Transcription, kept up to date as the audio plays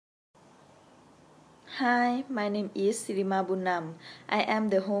Hi, my name is Sirima Bunam. I am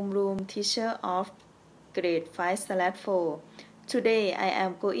the homeroom teacher of grade 5/4. Today I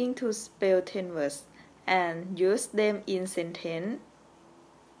am going to spell 10 words and use them in sentence.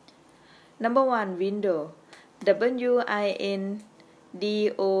 Number 1. Window. W-I-N-D-O-W.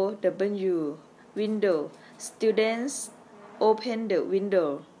 Window. Students open the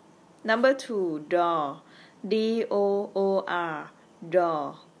window. Number 2. Door. D-O-O-R.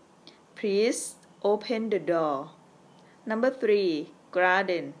 Door. Please open the door. Number 3.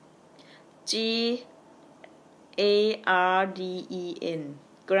 Garden. G-A-R-D-E-N.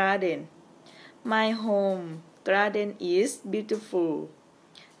 Garden. My home garden is beautiful.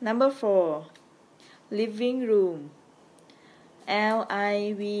 Number 4. Living room.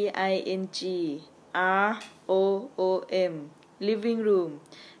 L-I-V-I-N-G-R-O-O-M. Living room.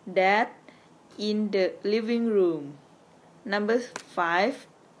 Dad in the living room. Number 5.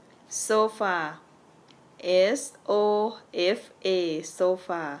 Sofa. S-O-F-A.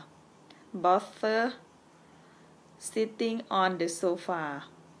 Sofa. Bother sitting on the sofa.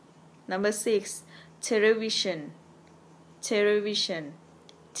 Number 6. Television. Television.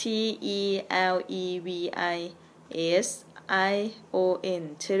 T-E-L-E-V-I-S-I-O-N.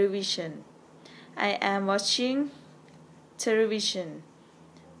 Television. I am watching television.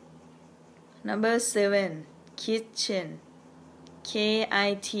 Number 7. Kitchen.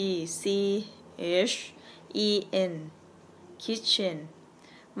 K-I-T-C-H-E-N. Kitchen.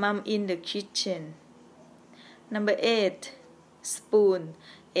 Mom in the kitchen. Number 8. Spoon.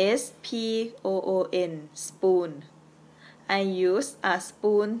 S-P-O-O-N. Spoon. I use a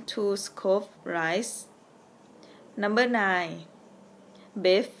spoon to scoop rice. Number 9.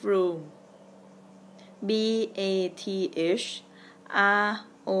 Bathroom. B-A-T-H-R-O-O-M.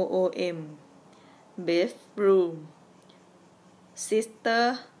 Bathroom.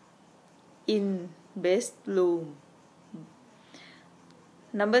 Sister in bedroom.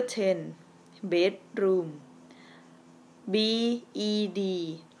 Number 10. Bedroom. B-E-D-R-O-O-M.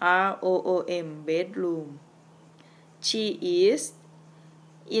 Bedroom. She is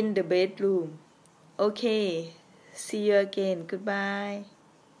in the bedroom. Okay, see you again. Goodbye.